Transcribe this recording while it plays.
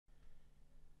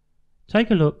Take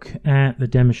a look at the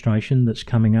demonstration that's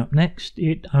coming up next.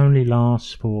 It only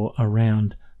lasts for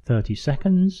around 30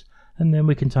 seconds, and then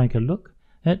we can take a look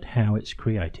at how it's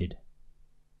created.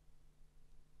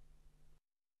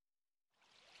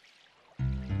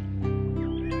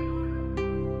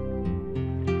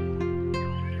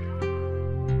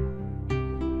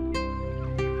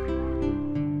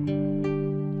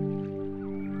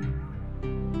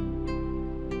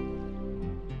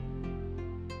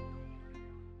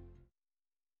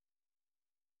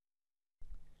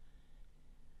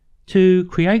 To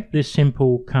create this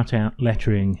simple cutout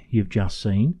lettering you've just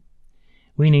seen,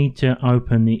 we need to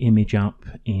open the image up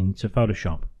into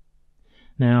Photoshop.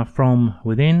 Now, from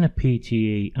within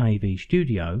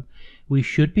PTE-AV-Studio, we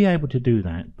should be able to do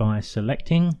that by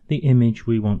selecting the image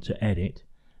we want to edit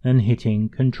and hitting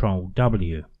Ctrl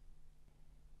W.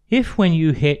 If when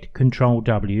you hit Ctrl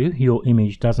W your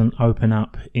image doesn't open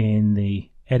up in the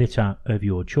editor of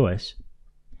your choice,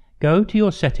 go to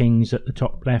your settings at the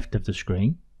top left of the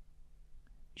screen,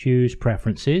 choose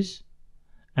Preferences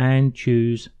and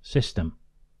choose System.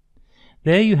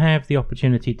 There you have the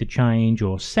opportunity to change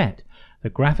or set the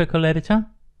graphical editor,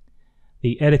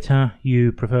 the editor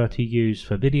you prefer to use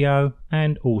for video,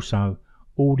 and also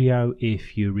audio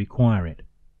if you require it.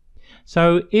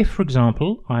 So if, for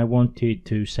example, I wanted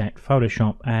to set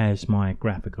Photoshop as my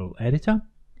graphical editor,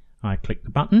 I click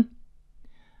the button.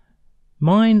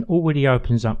 Mine already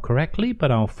opens up correctly,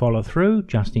 but I'll follow through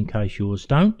just in case yours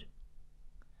don't.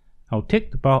 I'll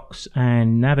tick the box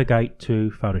and navigate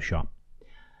to Photoshop.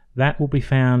 That will be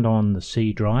found on the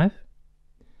C drive,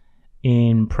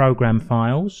 in Program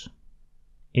Files,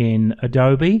 in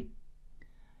Adobe,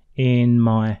 in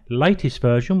my latest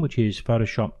version, which is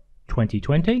Photoshop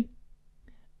 2020,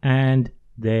 and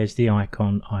there's the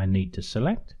icon I need to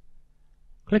select.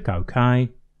 Click OK,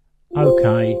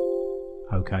 OK,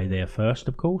 OK there first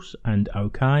of course, and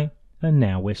OK, and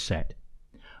now we're set.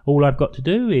 All I've got to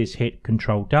do is hit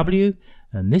Ctrl W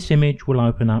and this image will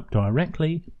open up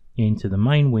directly into the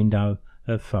main window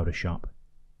of Photoshop.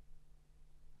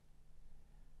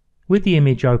 With the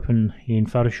image open in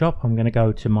Photoshop, I'm going to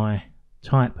go to my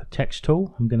Type Text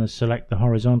tool. I'm going to select the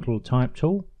horizontal type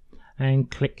tool and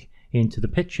click into the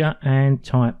picture and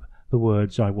type the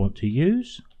words I want to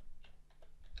use.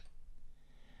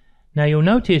 Now you'll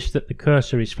notice that the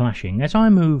cursor is flashing. As I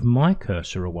move my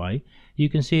cursor away, you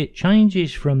can see it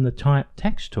changes from the Type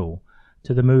Text tool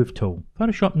to the Move tool.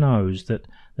 Photoshop knows that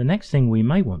the next thing we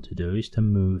may want to do is to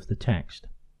move the text.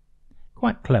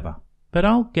 Quite clever, but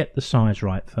I'll get the size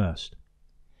right first.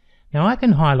 Now I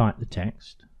can highlight the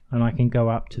text and I can go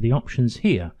up to the options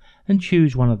here and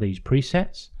choose one of these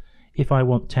presets. If I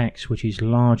want text which is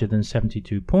larger than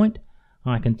 72 point,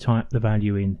 I can type the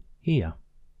value in here.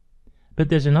 But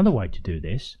there's another way to do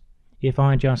this. If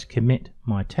I just commit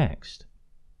my text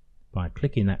by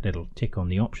clicking that little tick on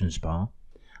the options bar,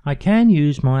 I can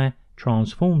use my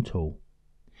transform tool.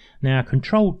 Now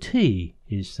Control T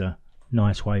is a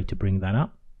nice way to bring that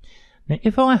up. Now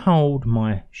if I hold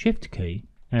my Shift key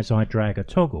as I drag a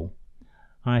toggle,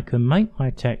 I can make my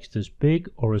text as big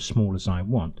or as small as I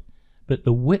want, but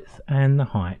the width and the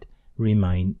height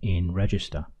remain in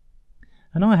register.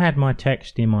 And I had my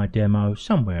text in my demo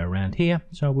somewhere around here,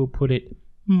 so we'll put it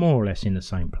more or less in the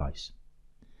same place.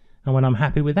 And when I'm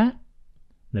happy with that,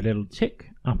 the little tick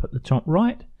up at the top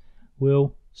right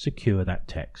will secure that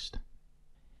text.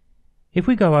 If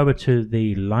we go over to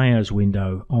the Layers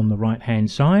window on the right hand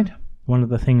side, one of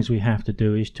the things we have to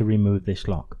do is to remove this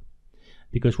lock.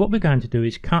 Because what we're going to do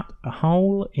is cut a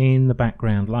hole in the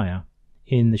background layer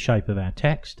in the shape of our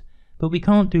text, but we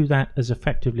can't do that as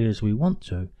effectively as we want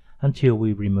to until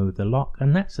we remove the lock,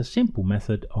 and that's a simple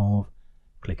method of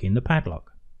clicking the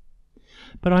padlock.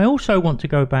 But I also want to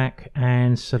go back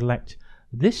and select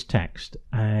this text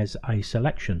as a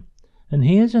selection, and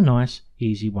here's a nice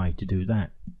easy way to do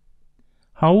that.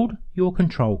 Hold your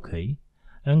Control key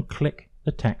and click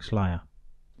the text layer.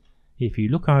 If you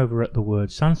look over at the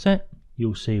word sunset,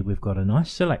 you'll see we've got a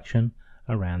nice selection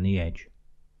around the edge.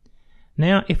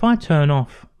 Now if I turn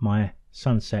off my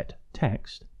sunset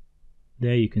text,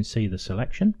 there you can see the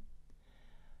selection,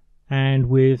 and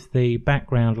with the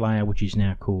background layer, which is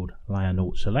now called layer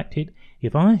 0 selected,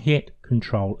 if I hit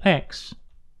Control X,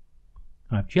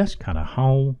 I've just cut a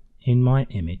hole in my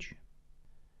image.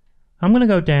 I'm going to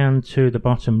go down to the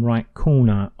bottom right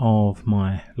corner of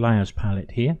my layers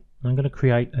palette here. I'm going to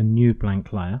create a new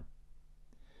blank layer.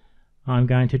 I'm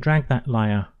going to drag that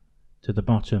layer to the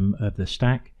bottom of the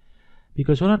stack,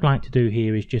 because what I'd like to do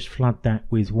here is just flood that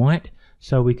with white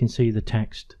so we can see the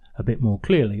text a bit more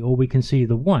clearly, or we can see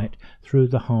the white through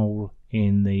the hole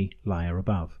in the layer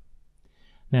above.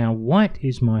 Now white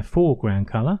is my foreground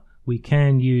colour. We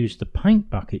can use the paint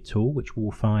bucket tool, which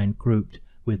we'll find grouped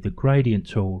with the gradient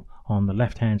tool on the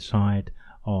left hand side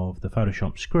of the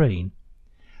Photoshop screen.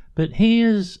 But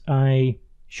here's a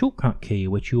shortcut key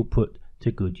which you'll put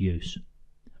to good use.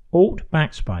 Alt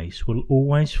backspace will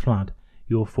always flood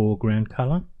your foreground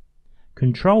colour.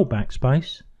 Control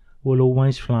backspace will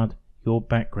always flood your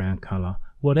background colour,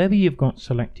 whatever you've got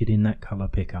selected in that colour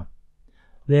picker.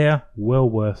 They're well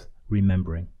worth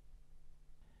remembering.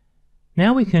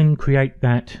 Now we can create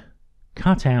that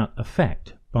cutout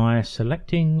effect by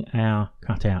selecting our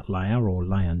cutout layer or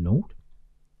layer 0.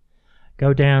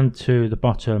 Go down to the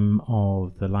bottom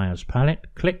of the layers palette,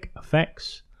 click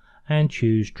effects and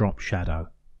choose drop shadow.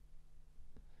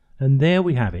 And there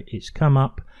we have it. It's come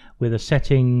up with a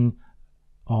setting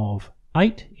of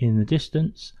 8 in the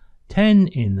distance, 10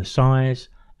 in the size,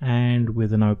 and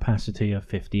with an opacity of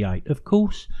 58. Of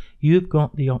course, you've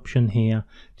got the option here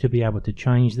to be able to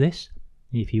change this.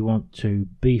 If you want to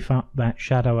beef up that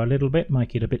shadow a little bit,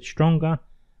 make it a bit stronger,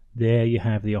 there you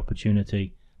have the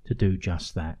opportunity to do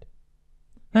just that.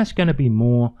 That's going to be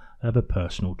more of a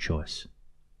personal choice.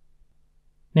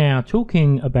 Now,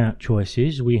 talking about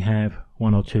choices, we have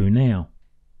one or two now.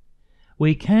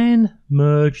 We can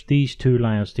merge these two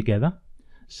layers together,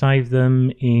 save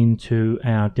them into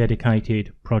our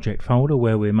dedicated project folder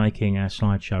where we're making our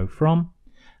slideshow from,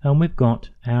 and we've got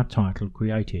our title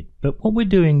created. But what we're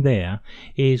doing there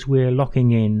is we're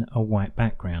locking in a white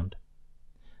background.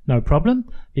 No problem,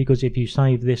 because if you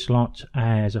save this lot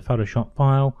as a Photoshop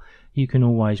file, you can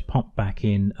always pop back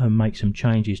in and make some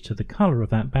changes to the color of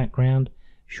that background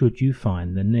should you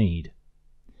find the need.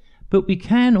 But we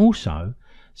can also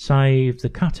save the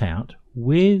cutout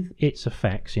with its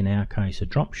effects, in our case a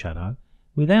drop shadow,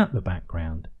 without the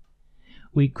background.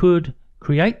 We could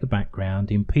create the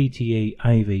background in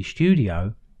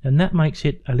PTE-AV-Studio, and that makes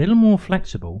it a little more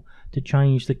flexible to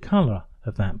change the color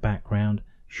of that background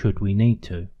should we need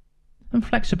to. And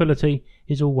flexibility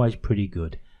is always pretty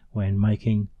good when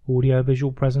making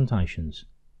audiovisual presentations.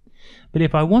 But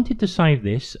if I wanted to save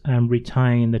this and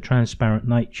retain the transparent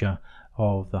nature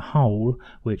of the whole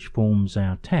which forms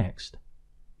our text,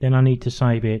 then I need to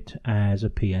save it as a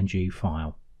PNG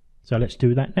file. So let's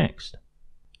do that next.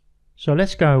 So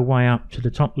let's go way up to the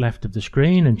top left of the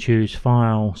screen and choose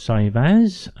File, Save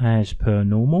As per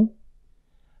normal.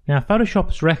 Now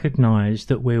Photoshop's recognized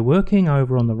that we're working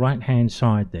over on the right hand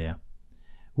side there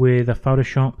with a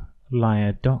Photoshop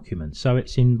layered document, so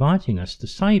it's inviting us to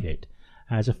save it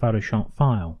as a Photoshop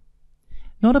file.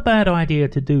 Not a bad idea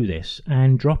to do this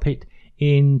and drop it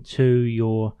into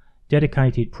your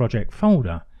dedicated project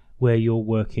folder where you're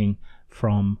working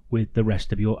from with the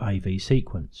rest of your AV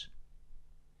sequence.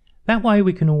 That way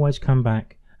we can always come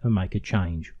back and make a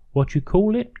change. What you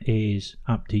call it is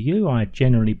up to you. I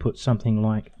generally put something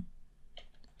like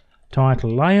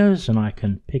title layers and I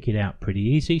can pick it out pretty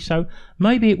easy, so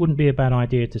maybe it wouldn't be a bad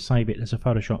idea to save it as a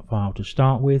Photoshop file to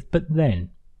start with, but then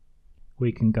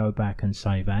we can go back and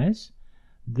save as.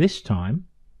 This time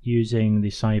using the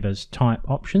save as type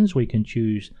options we can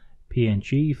choose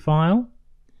PNG file,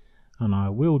 and I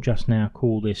will just now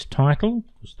call this title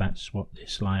because that's what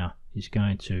this layer is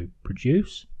going to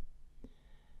produce.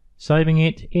 Saving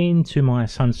it into my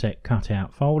Sunset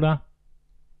Cutout folder.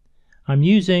 I'm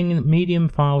using medium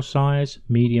file size,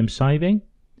 medium saving.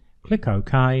 Click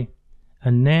OK,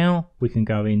 and now we can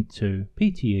go into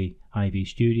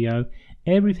PTE-AV-Studio.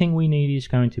 Everything we need is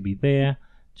going to be there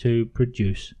to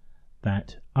produce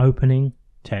that opening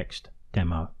text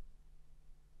demo.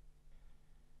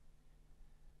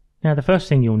 Now the first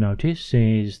thing you'll notice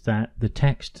is that the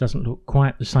text doesn't look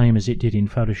quite the same as it did in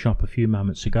Photoshop a few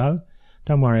moments ago.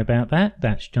 Don't worry about that,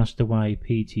 that's just the way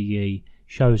PTE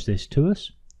shows this to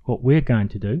us. What we're going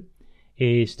to do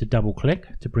is to double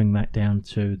click to bring that down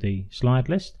to the slide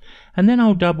list, and then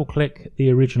I'll double click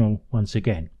the original once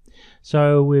again.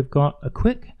 So we've got a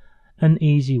quick and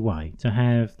easy way to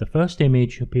have the first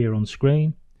image appear on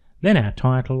screen, then our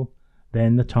title,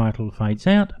 then the title fades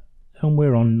out, and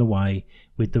we're on the way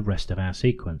with the rest of our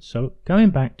sequence. So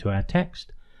going back to our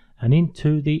text and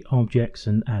into the objects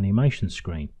and animation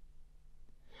screen.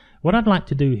 What I'd like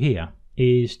to do here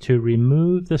is to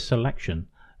remove the selection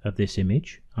of this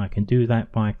image. I can do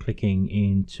that by clicking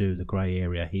into the grey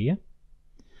area here,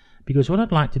 because what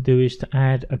I'd like to do is to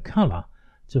add a colour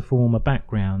to form a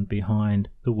background behind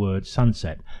the word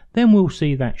sunset. Then we'll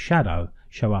see that shadow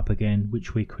show up again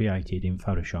which we created in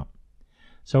Photoshop.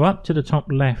 So up to the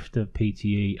top left of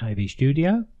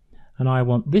PTE-AV-Studio, and I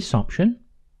want this option,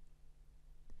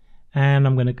 and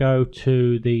I'm going to go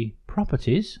to the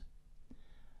properties,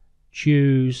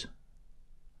 choose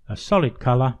a solid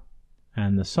color,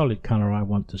 and the solid color I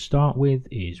want to start with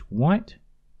is white.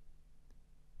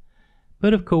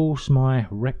 But of course my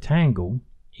rectangle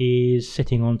is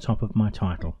sitting on top of my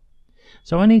title,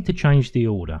 so I need to change the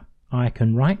order. I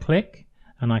can right click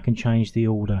and I can change the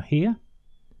order here,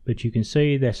 but you can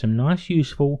see there's some nice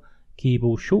useful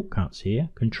keyboard shortcuts here.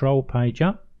 Control page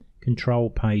up, control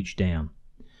page down.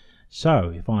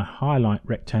 So if I highlight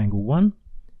rectangle 1,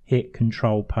 hit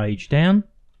control page down,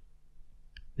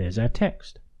 there's our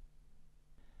text.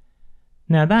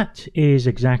 Now that is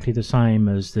exactly the same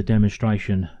as the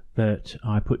demonstration that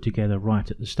I put together right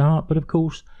at the start, but of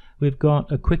course we've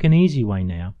got a quick and easy way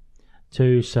now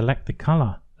to select the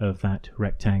color of that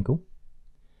rectangle.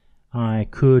 I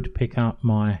could pick up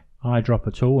my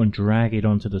eyedropper tool and drag it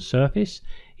onto the surface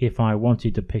if I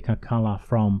wanted to pick a color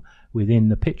from within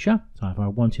the picture. So if I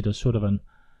wanted a sort of a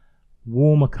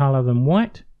warmer color than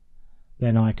white,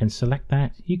 then I can select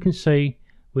that. You can see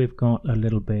we've got a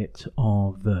little bit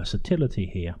of versatility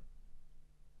here.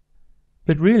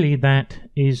 But really that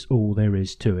is all there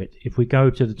is to it. If we go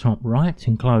to the top right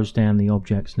and close down the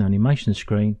Objects and Animation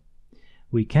screen,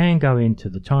 we can go into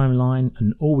the timeline,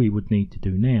 and all we would need to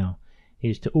do now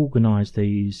is to organize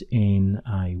these in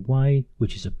a way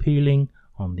which is appealing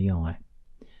on the eye.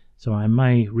 So I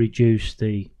may reduce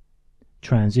the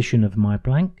transition of my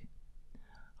blank.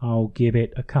 I'll give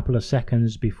it a couple of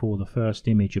seconds before the first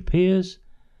image appears,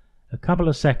 a couple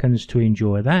of seconds to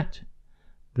enjoy that.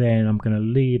 Then I'm going to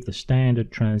leave the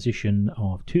standard transition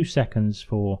of 2 seconds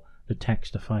for the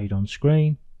text to fade on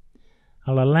screen.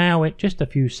 I'll allow it just a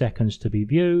few seconds to be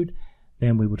viewed,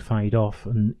 then we would fade off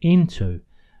and into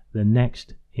the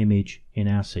next image in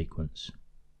our sequence.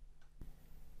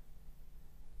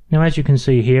 Now as you can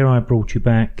see here, I brought you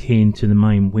back into the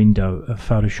main window of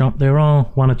Photoshop. There are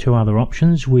 1 or 2 other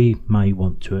options we may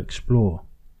want to explore.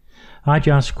 I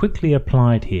just quickly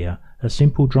applied here a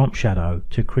simple drop shadow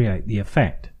to create the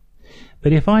effect.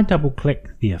 But if I double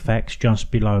click the effects just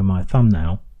below my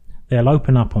thumbnail, they'll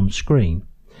open up on screen,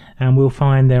 and we'll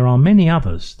find there are many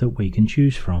others that we can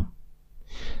choose from.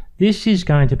 This is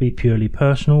going to be purely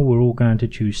personal. We're all going to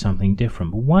choose something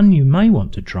different, but one you may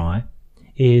want to try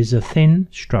is a thin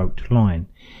stroked line.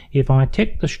 If I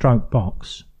tick the stroke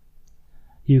box,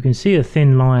 you can see a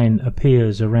thin line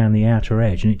appears around the outer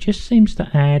edge, and it just seems to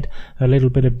add a little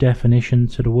bit of definition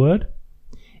to the word.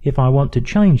 If I want to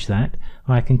change that,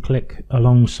 I can click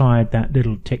alongside that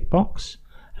little tick box,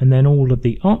 and then all of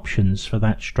the options for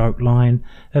that stroke line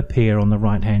appear on the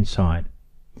right hand side.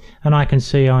 And I can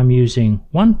see I'm using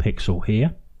 1 pixel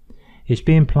here. It's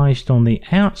being placed on the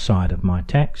outside of my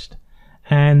text,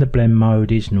 and the blend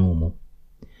mode is normal.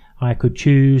 I could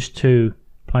choose to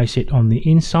place it on the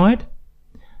inside.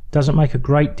 Doesn't make a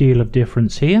great deal of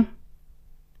difference here,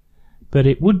 but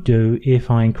it would do if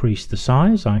I increase the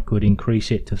size. I could increase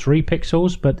it to 3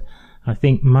 pixels, but I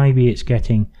think maybe it's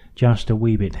getting just a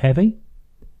wee bit heavy,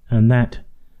 and that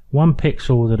 1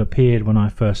 pixel that appeared when I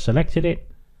first selected it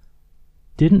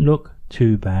didn't look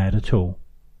too bad at all.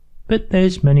 But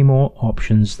there's many more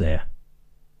options there.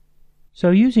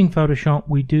 So using Photoshop,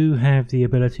 we do have the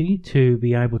ability to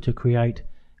be able to create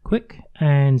quick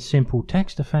and simple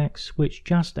text effects which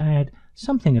just add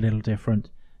something a little different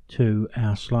to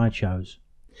our slideshows.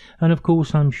 And of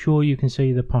course I'm sure you can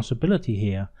see the possibility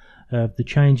here of the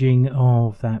changing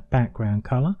of that background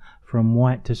color from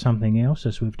white to something else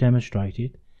as we've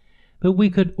demonstrated, but we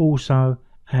could also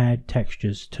add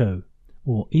textures too,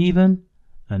 or even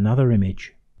another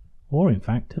image, or in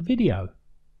fact a video.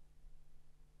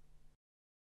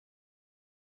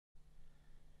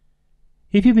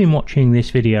 If you've been watching this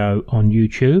video on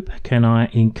YouTube, can I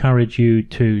encourage you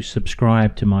to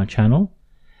subscribe to my channel?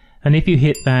 And if you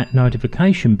hit that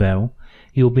notification bell,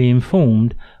 you'll be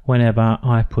informed whenever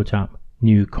I put up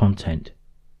new content.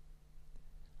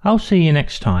 I'll see you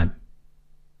next time.